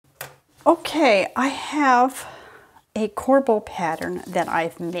Okay, I have a Corbel pattern that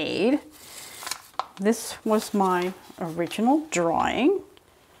I've made. This was my original drawing,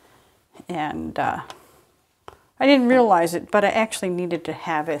 and I didn't realize it, but I actually needed to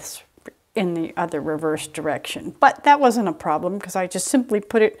have it in the other reverse direction. But that wasn't a problem because I just simply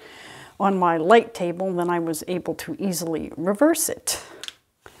put it on my light table, and then I was able to easily reverse it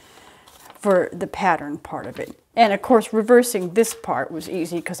for the pattern part of it. And of course, reversing this part was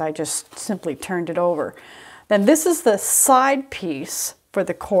easy because I just simply turned it over. Then this is the side piece for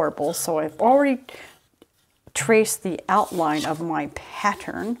the Corbel, so I've already traced the outline of my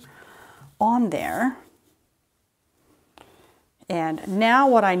pattern on there. And now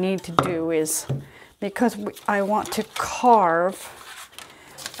what I need to do is, because I want to carve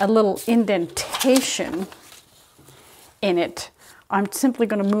a little indentation in it, I'm simply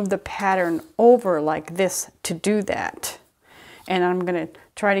going to move the pattern over like this to do that. And I'm going to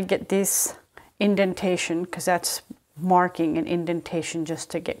try to get this indentation, because that's marking an indentation, just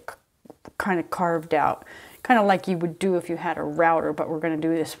to get kind of carved out. Kind of like you would do if you had a router, but we're going to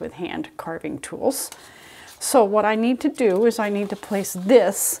do this with hand carving tools. So what I need to do is I need to place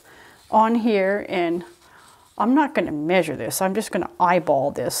this on here, and I'm not going to measure this. I'm just going to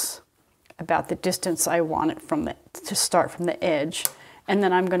eyeball this about the distance I want it from to start from the edge. And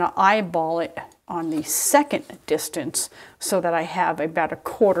then I'm going to eyeball it on the second distance so that I have about a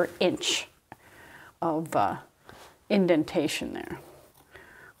 1/4 inch of indentation there.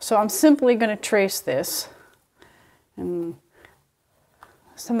 So I'm simply going to trace this, and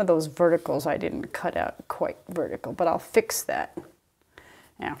some of those verticals I didn't cut out quite vertical, but I'll fix that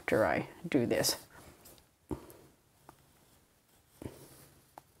after I do this.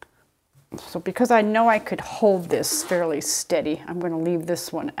 So because I know I could hold this fairly steady, I'm going to leave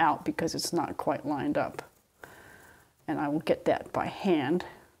this one out because it's not quite lined up. And I will get that by hand.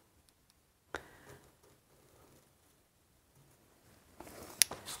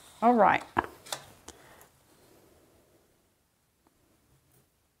 All right.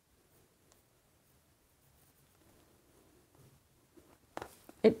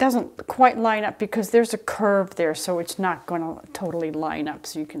 It doesn't quite line up because there's a curve there, so it's not going to totally line up.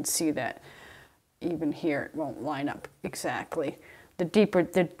 So you can see that even here it won't line up exactly. The deeper,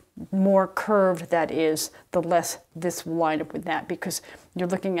 the more curved that is, the less this will line up with that, because you're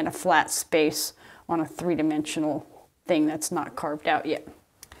looking at a flat space on a 3-dimensional thing that's not carved out yet.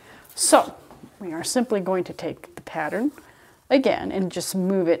 So we are simply going to take the pattern again and just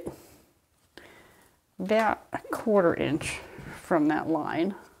move it about a 1/4 inch from that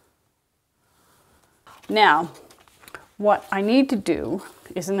line. Now, what I need to do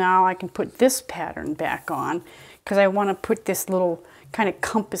is now I can put this pattern back on, because I want to put this little kind of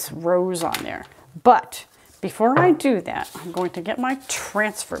compass rose on there. But before I do that, I'm going to get my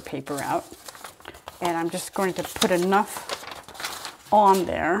transfer paper out, and I'm just going to put enough on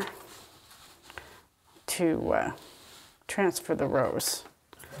there to transfer the rose.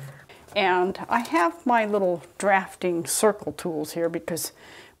 And I have my little drafting circle tools here, because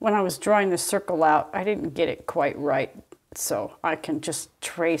when I was drawing the circle out, I didn't get it quite right. So I can just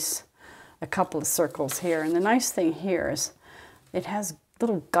trace a couple of circles here. And the nice thing here is it has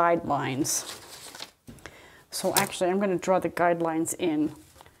little guidelines. So actually I'm going to draw the guidelines in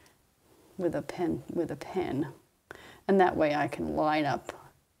with a pen. And that way I can line up.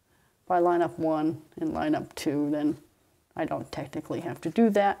 If I line up 1 and line up 2, then I don't technically have to do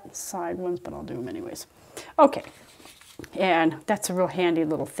that, side ones, but I'll do them anyways. Okay, and that's a real handy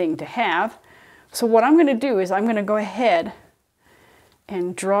little thing to have. So what I'm going to do is I'm going to go ahead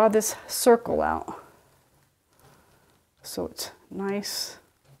and draw this circle out so it's nice.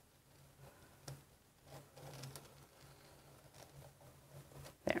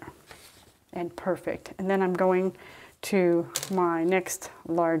 There, and perfect. And then I'm going to my next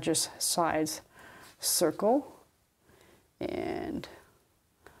largest size circle and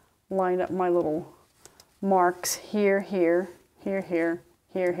line up my little marks here, here, here, here,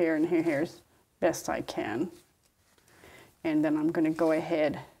 here, here, and here, here as best I can. And then I'm going to go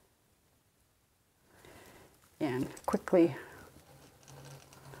ahead and quickly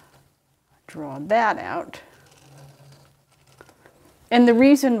draw that out. And the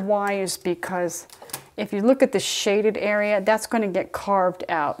reason why is because if you look at the shaded area, that's going to get carved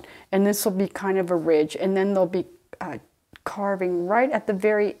out, and this will be kind of a ridge, and then there'll be carving right at the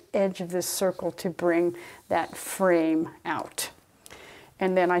very edge of this circle to bring that frame out.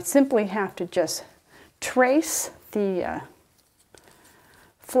 And then I simply have to just trace the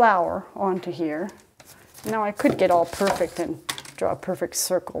flower onto here. Now I could get all perfect and draw a perfect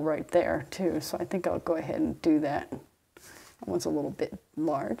circle right there too, so I think I'll go ahead and do that. That one's a little bit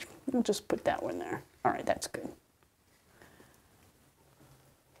large. We'll just put that one there. All right, that's good.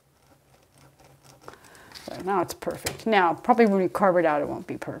 So now it's perfect. Now, probably when we carve it out, it won't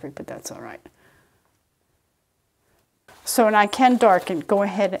be perfect, but that's all right. So, and I can darken, go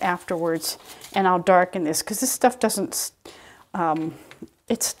ahead afterwards, and I'll darken this, because this stuff doesn't,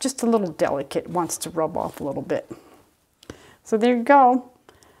 it's just a little delicate, wants to rub off a little bit. So there you go.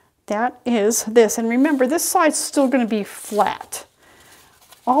 That is this. And remember, this side's still going to be flat.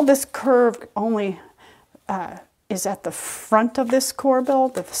 All this curve only is at the front of this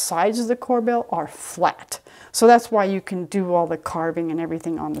Corbel. The sides of the Corbel are flat. So that's why you can do all the carving and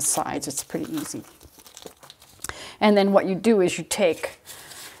everything on the sides. It's pretty easy. And then what you do is you take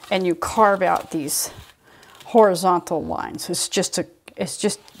and you carve out these horizontal lines. It's just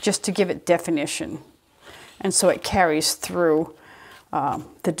to give it definition. And so it carries through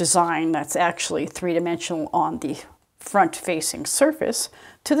the design that's actually three-dimensional on the front-facing surface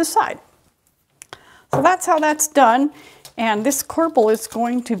to the side. So that's how that's done. And this Corbel is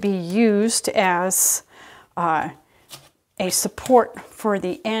going to be used as a support for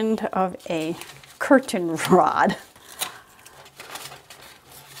the end of a curtain rod.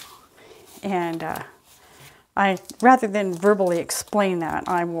 And rather than verbally explain that,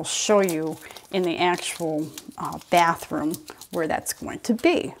 I will show you in the actual bathroom where that's going to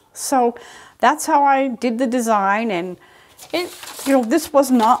be. So that's how I did the design, and this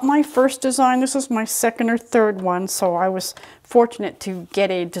was not my first design. This was my second or third one, so I was fortunate to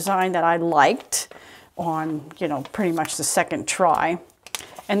get a design that I liked on, pretty much the second try.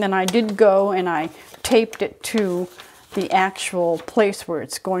 And then I did go and I taped it to the actual place where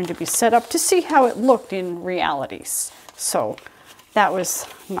it's going to be set up to see how it looked in realities. So that was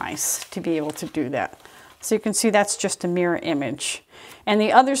nice to be able to do that. So you can see that's just a mirror image. And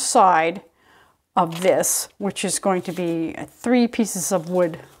the other side of this, which is going to be 3 pieces of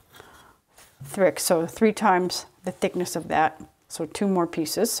wood thick, so 3 times the thickness of that, so 2 more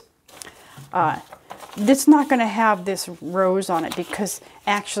pieces. It's not going to have this rose on it because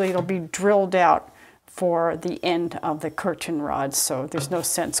actually it'll be drilled out for the end of the curtain rod, so there's no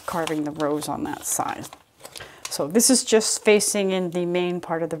sense carving the rose on that side. So this is just facing in the main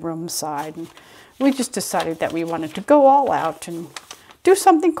part of the room side, and we just decided that we wanted to go all out and do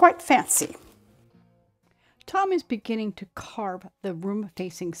something quite fancy. Tom is beginning to carve the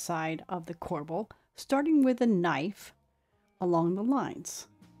room-facing side of the Corbel, starting with a knife along the lines.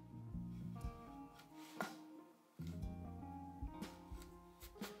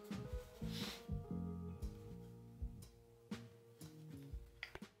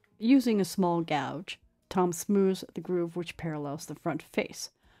 Using a small gouge, Tom smooths the groove which parallels the front face.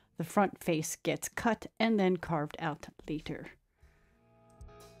 The front face gets cut and then carved out later.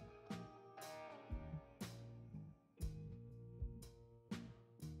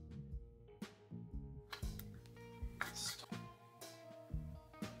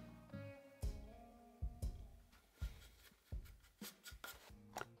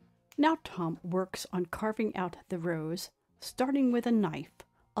 Now Tom works on carving out the rose, starting with a knife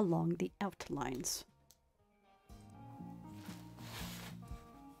along the outlines.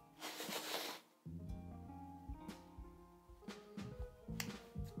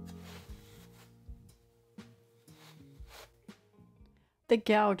 The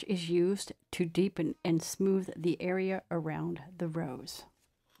gouge is used to deepen and smooth the area around the rose.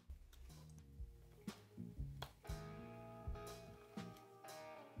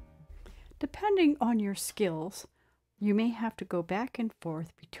 Depending on your skills, you may have to go back and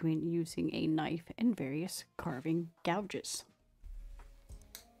forth between using a knife and various carving gouges.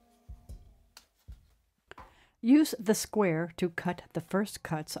 Use the square to cut the first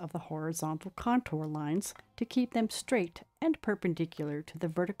cuts of the horizontal contour lines to keep them straight and perpendicular to the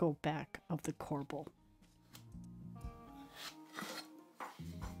vertical back of the Corbel.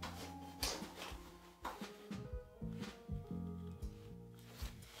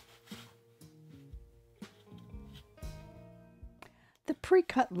 The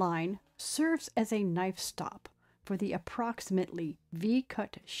pre-cut line serves as a knife stop for the approximately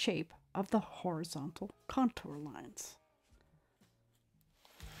V-cut shape of the horizontal contour lines.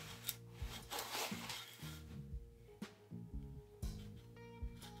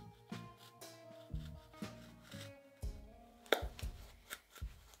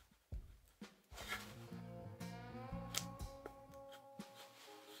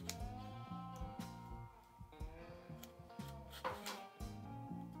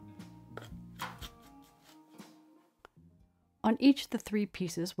 On each of the 3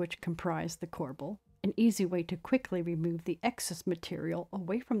 pieces which comprise the Corbel, an easy way to quickly remove the excess material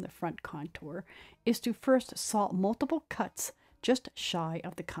away from the front contour is to first saw multiple cuts just shy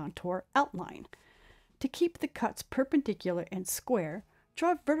of the contour outline. To keep the cuts perpendicular and square,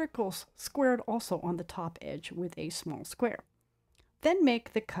 draw verticals squared also on the top edge with a small square. Then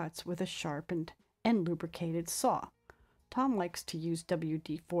make the cuts with a sharpened and lubricated saw. Tom likes to use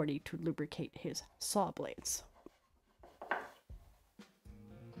WD-40 to lubricate his saw blades.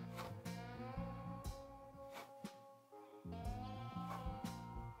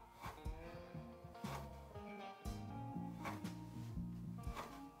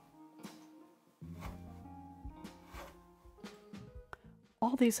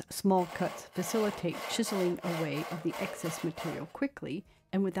 All these small cuts facilitate chiseling away of the excess material quickly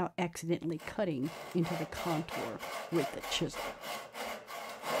and without accidentally cutting into the contour with the chisel.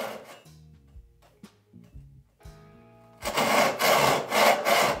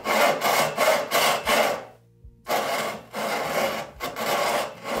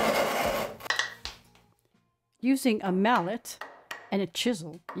 Using a mallet and a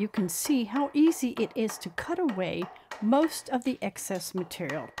chisel, you can see how easy it is to cut away most of the excess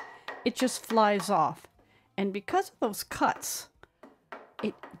material. It just flies off. And because of those cuts,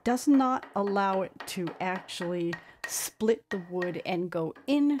 it does not allow it to actually split the wood and go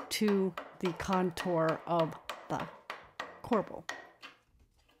into the contour of the corbel.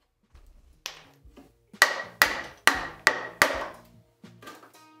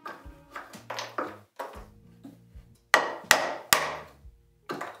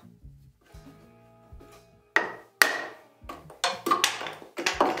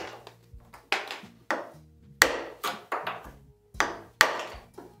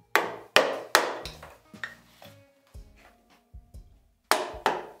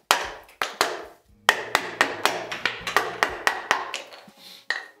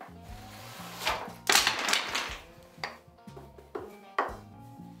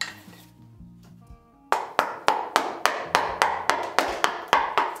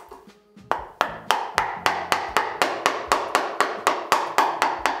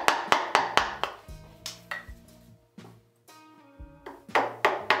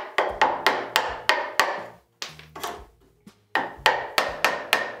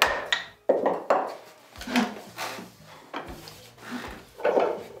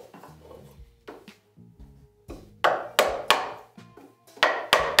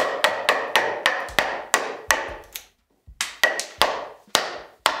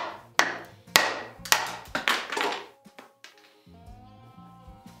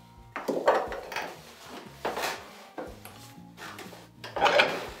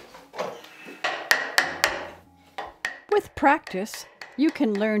 With practice, you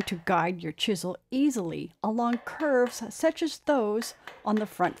can learn to guide your chisel easily along curves such as those on the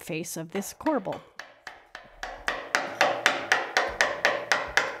front face of this corbel.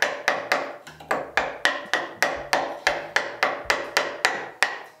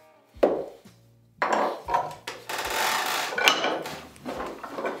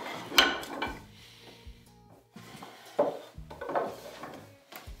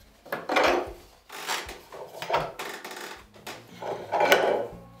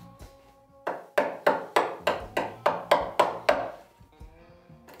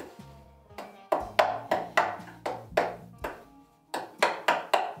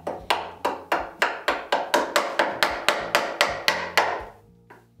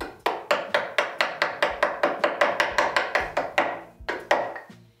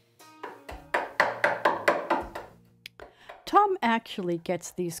 Tom actually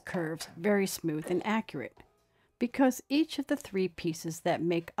gets these curves very smooth and accurate because each of the three pieces that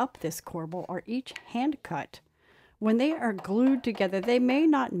make up this corbel are each hand cut. When they are glued together, they may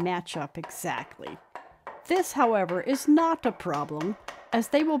not match up exactly. This, however, is not a problem as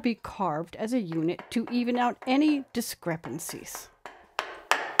they will be carved as a unit to even out any discrepancies.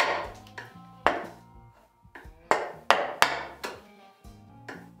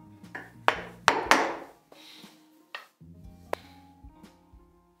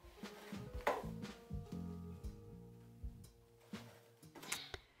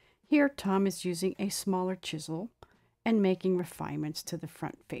 Here, Tom is using a smaller chisel and making refinements to the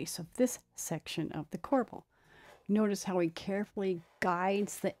front face of this section of the corbel. Notice how he carefully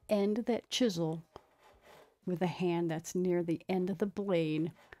guides the end of that chisel with a hand that's near the end of the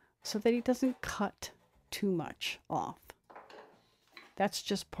blade so that he doesn't cut too much off. That's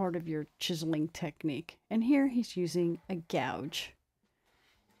just part of your chiseling technique. And here he's using a gouge,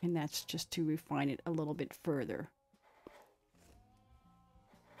 and that's just to refine it a little bit further.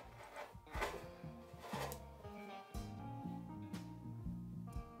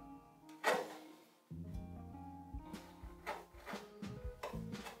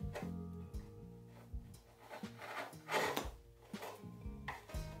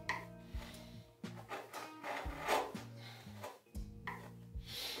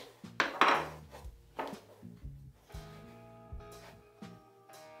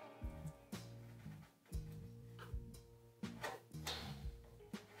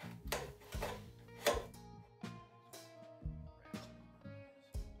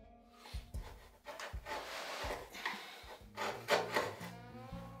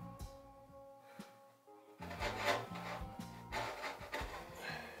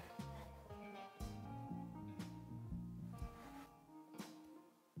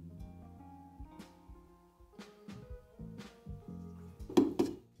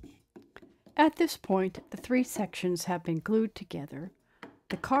 At this point, the three sections have been glued together.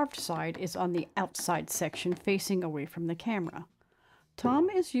 The carved side is on the outside section facing away from the camera.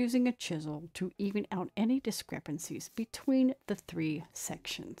 Tom is using a chisel to even out any discrepancies between the three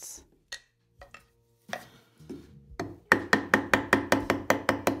sections.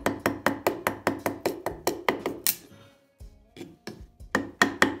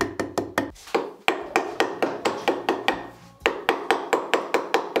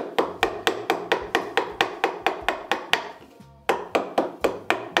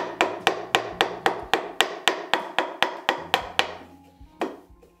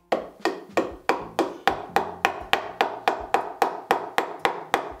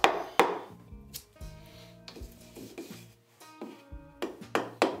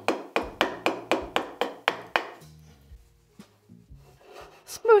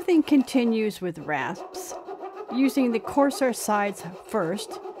 Smoothing continues with rasps, using the coarser sides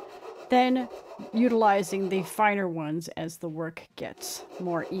first, then utilizing the finer ones as the work gets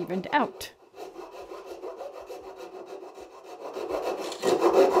more evened out.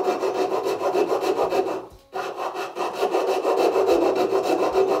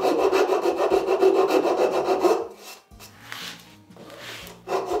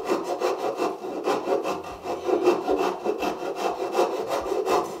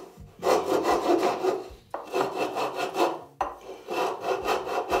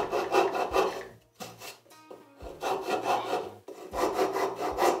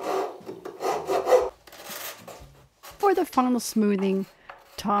 For the final smoothing,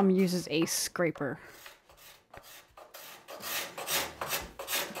 Tom uses a scraper.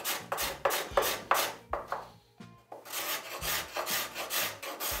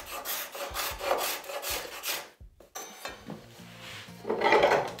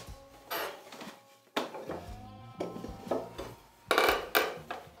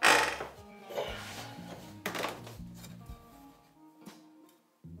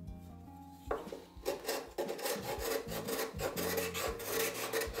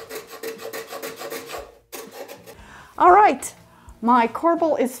 All right, my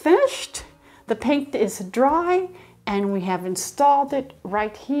corbel is finished. The paint is dry and we have installed it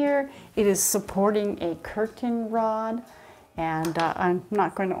right here. It is supporting a curtain rod, and I'm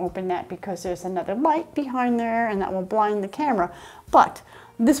not going to open that because there's another light behind there and that will blind the camera. But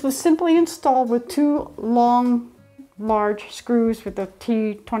this was simply installed with two long, large screws with the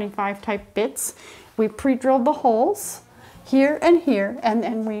T25 type bits. We pre-drilled the holes here, and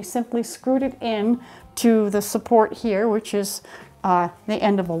then we simply screwed it in to the support here, which is the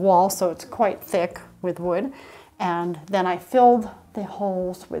end of a wall, so it's quite thick with wood. And then I filled the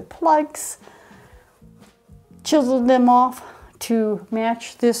holes with plugs, chiseled them off to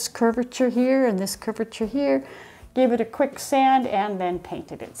match this curvature here and this curvature here, gave it a quick sand, and then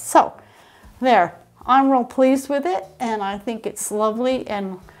painted it. So there, I'm real pleased with it, and I think it's lovely,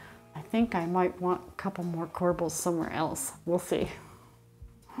 and I think I might want a couple more corbels somewhere else. We'll see.